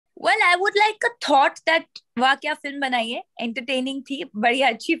I would like a thought that वाह क्या film बनाई है, entertaining थी, बड़ी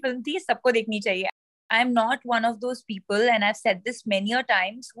अच्छी film थी, सबको देखनी चाहिए. I'm not one of those people, and I've said this many a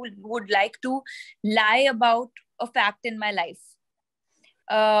times, who would like to lie about a fact in my life.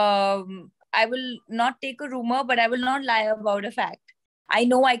 I will not take a rumor, but I will not lie about a fact. I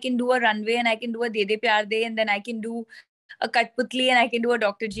know I can do a runway and I can do a De De Pyar De, and then I can do a Katputli and I can do a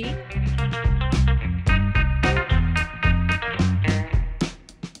Dr. G.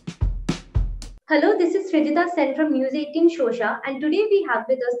 Hello, this is Srijita sent from News 18 Showsha, and today we have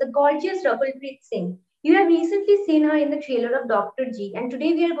with us the gorgeous Rakul Preet Singh. You have recently seen her in the trailer of Dr. G, and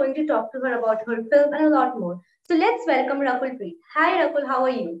today we are going to talk to her about her film and a lot more. So let's welcome Rakul Preet. Hi Rakul, how are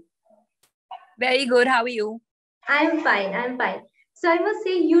you? Very good, how are you? I'm fine. So I must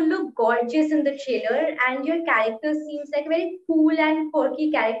say you look gorgeous in the trailer and your character seems like a very cool and quirky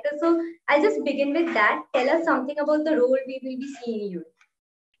character. So I'll just begin with that. Tell us something about the role we will be seeing you.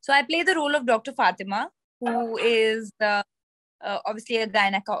 So I play the role of Dr. Fatima, who is obviously a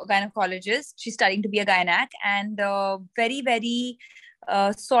gynecologist. She's studying to be a gynac, and very, very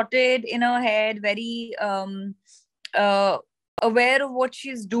sorted in her head, very aware of what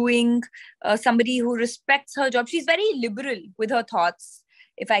she's doing, somebody who respects her job. She's very liberal with her thoughts,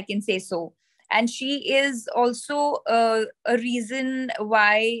 if I can say so. And she is also a reason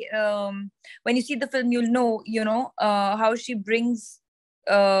why when you see the film, you'll know, how she brings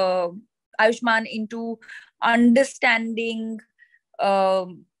Ayushmann into understanding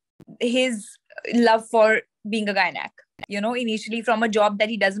his love for being a gynac. Initially from a job that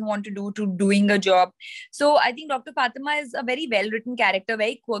he doesn't want to do to doing a job. So I think Dr. Fatima is a very well-written character,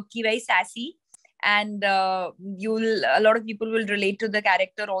 very quirky, very sassy. And a lot of people will relate to the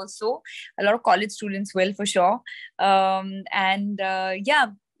character also. A lot of college students will, for sure.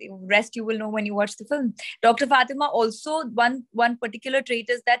 Rest you will know when you watch the film. Dr. Fatima also, one particular trait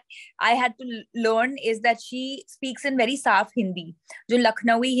is that I had to learn is that she speaks in very saaf Hindi. Jo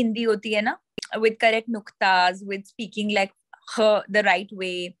Lucknowi Hindi hoti hai na, with correct nuktas, with speaking like her the right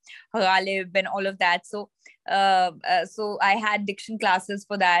way, ghalib and all of that. So I had diction classes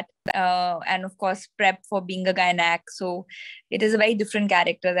for that, and of course prep for being a gynac. So it is a very different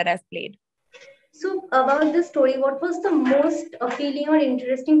character that I've played. So about the story, what was the most appealing or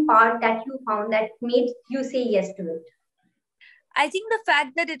interesting part that you found that made you say yes to it? I think the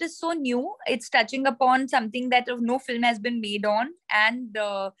fact that it is so new, it's touching upon something that no film has been made on, and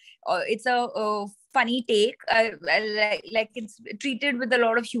it's a funny take. Like it's treated with a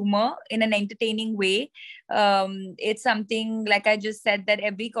lot of humor in an entertaining way. It's something like I just said that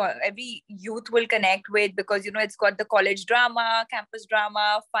every youth will connect with, because it's got the college drama, campus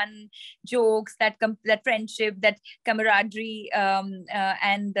drama, fun jokes, that friendship, that camaraderie,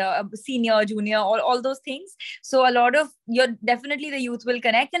 and senior, junior, all those things. So definitely the youth will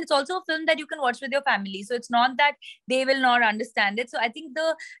connect, and it's also a film that you can watch with your family. So it's not that they will not understand it. So I think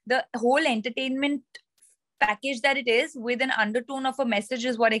the whole entertainment package that it is, with an undertone of a message,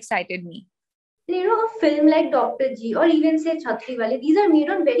 is what excited me. A film like Dr. G or even say Chhatri Wale, these are made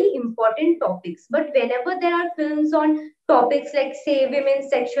on very important topics. But whenever there are films on topics like say women's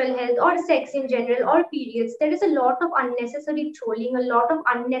sexual health or sex in general or periods, there is a lot of unnecessary trolling, a lot of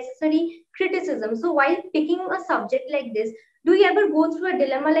unnecessary criticism. So while picking a subject like this, do you ever go through a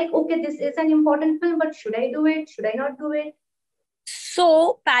dilemma like, okay, this is an important film, but should I do it? Should I not do it?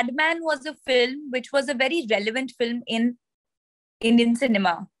 So Padman was a film which was a very relevant film in Indian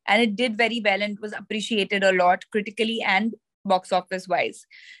cinema, and it did very well and was appreciated a lot critically and box office wise.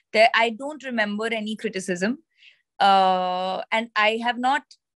 I don't remember any criticism, and I have not.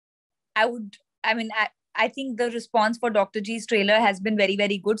 I think the response for Dr. G's trailer has been very,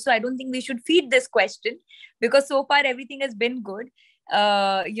 very good. So I don't think we should feed this question, because so far everything has been good.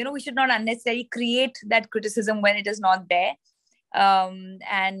 We should not unnecessarily create that criticism when it is not there. I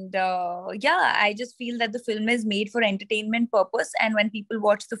just feel that the film is made for entertainment purpose, and when people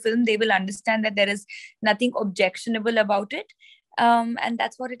watch the film, they will understand that there is nothing objectionable about it, and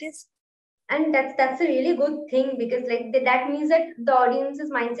that's what it is. And that's a really good thing, because like that means that the audience's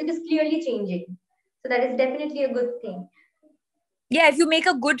mindset is clearly changing. So that is definitely a good thing. Yeah, if you make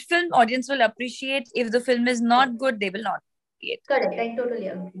a good film, audience will appreciate. If the film is not good, they will not appreciate. Correct, I totally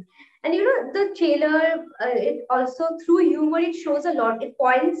agree. And the trailer, it also through humor, it shows a lot. It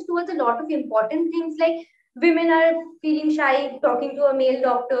points towards a lot of important things like women are feeling shy talking to a male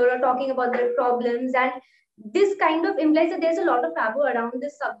doctor or talking about their problems, and this kind of implies that there's a lot of taboo around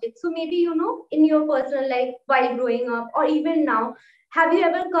this subject. So maybe in your personal life while growing up or even now, have you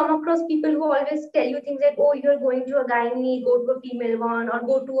ever come across people who always tell you things like, oh, you're going to a gynae, go to a female one, or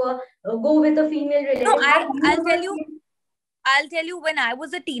go with a female relative? No, I'll tell you. I'll tell you, when I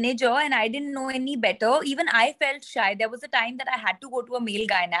was a teenager and I didn't know any better, even I felt shy. There was a time that I had to go to a male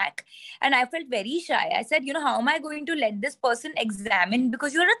gynac and I felt very shy. I said, how am I going to let this person examine?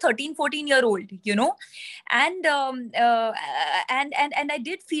 Because you're a 13, 14-year-old. And and I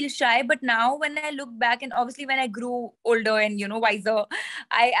did feel shy, but now when I look back, and obviously when I grew older and wiser,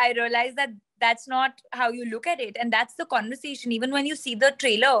 I realized that that's not how you look at it, and that's the conversation. Even when you see the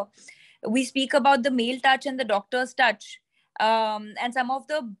trailer, we speak about the male touch and the doctor's touch, and some of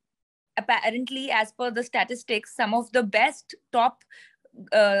the, apparently as per the statistics, some of the best top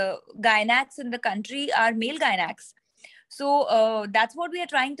gynacs in the country are male gynacs. So that's what we are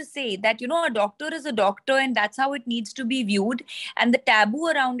trying to say, that a doctor is a doctor, and that's how it needs to be viewed, and the taboo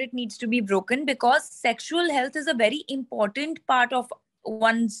around it needs to be broken, because sexual health is a very important part of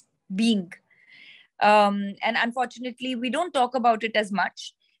one's being. And unfortunately we don't talk about it as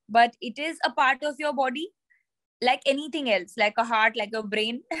much, but it is a part of your body, like anything else, like a heart, like a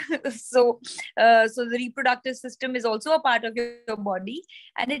brain. So the reproductive system is also a part of your body,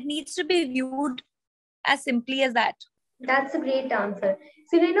 and it needs to be viewed as simply as that. That's a great answer.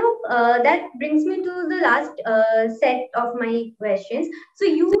 So, that brings me to the last set of my questions. So,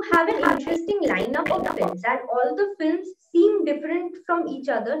 you have an interesting lineup of films, and all the films seem different from each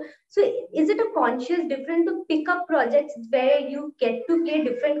other. So, is it a conscious different to pick up projects where you get to play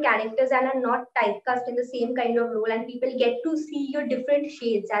different characters and are not typecast in the same kind of role, and people get to see your different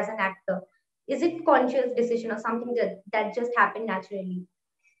shades as an actor? Is it conscious decision or something that just happened naturally?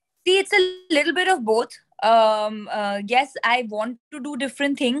 See, it's a little bit of both. Yes, I want to do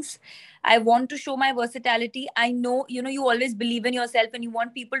different things. I want to show my versatility. I know, you always believe in yourself and you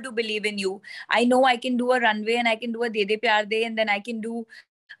want people to believe in you. I know I can do a runway and I can do a De De Pyar De, and then I can do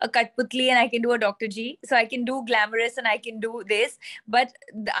a Katputli and I can do a Dr. G. So I can do glamorous and I can do this. But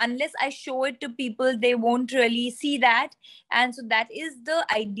unless I show it to people, they won't really see that. And so that is the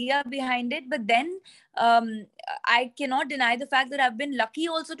idea behind it. But then I cannot deny the fact that I've been lucky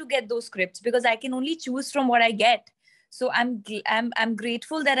also to get those scripts, because I can only choose from what I get. So I'm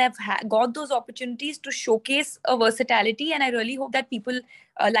grateful that I've got those opportunities to showcase a versatility, and I really hope that people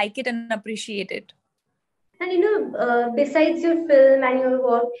like it and appreciate it. And besides your film and your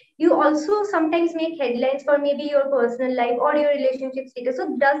work, you also sometimes make headlines for maybe your personal life or your relationship status.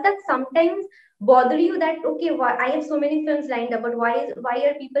 So does that sometimes bother you that okay, why I have so many films lined up, but why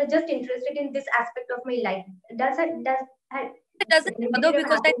are people just interested in this aspect of my life? Does It doesn't did bother it ever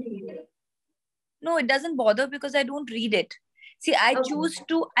because happen to you? no, it doesn't bother because I don't read it. See, Okay.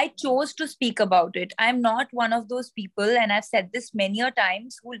 I chose to speak about it. I'm not one of those people, and I've said this many a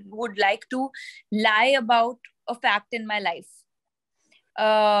times, who would like to lie about a fact in my life.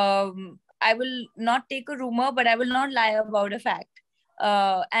 I will not take a rumor, but I will not lie about a fact.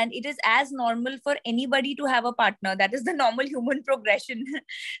 And it is as normal for anybody to have a partner. That is the normal human progression.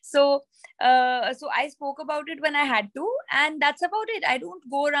 So, so I spoke about it when I had to, and that's about it. I don't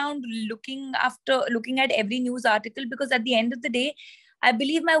go around looking at every news article, because at the end of the day, I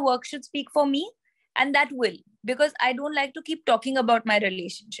believe my work should speak for me, and that will, because I don't like to keep talking about my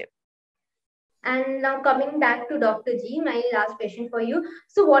relationship. And now coming back to Dr. G, my last question for you.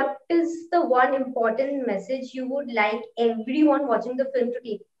 So what is the one important message you would like everyone watching the film to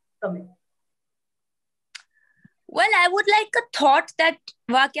take from it? Well, I would like a thought that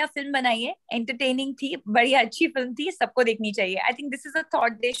वाह क्या film बनाई है, entertaining थी, बढ़िया अच्छी film थी, सबको देखनी चाहिए. I think this is a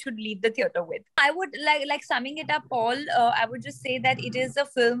thought they should leave the theater with. I would like summing it up all. I would just say that it is a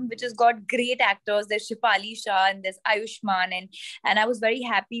film which has got great actors. There's Shefali Shah and there's Ayushmann, and I was very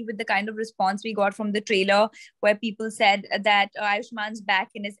happy with the kind of response we got from the trailer, where people said that Ayushmann's back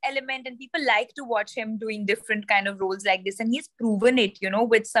in his element, and people like to watch him doing different kind of roles like this, and he's proven it,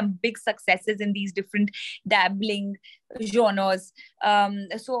 with some big successes in these different dabbling genres.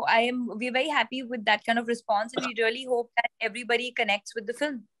 So we're very happy with that kind of response, and we really hope that everybody connects with the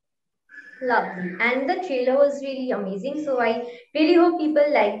film. Lovely. And the trailer was really amazing. So I really hope people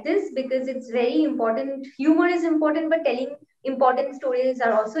like this because it's very important. Humor is important, but telling important stories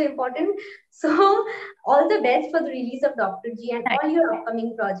are also important. So all the best for the release of Dr. G and Thank, all your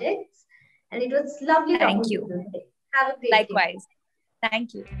upcoming projects. And it was lovely thank talking to you. you today. Have a great day. Likewise.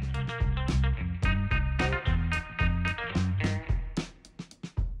 Thank you.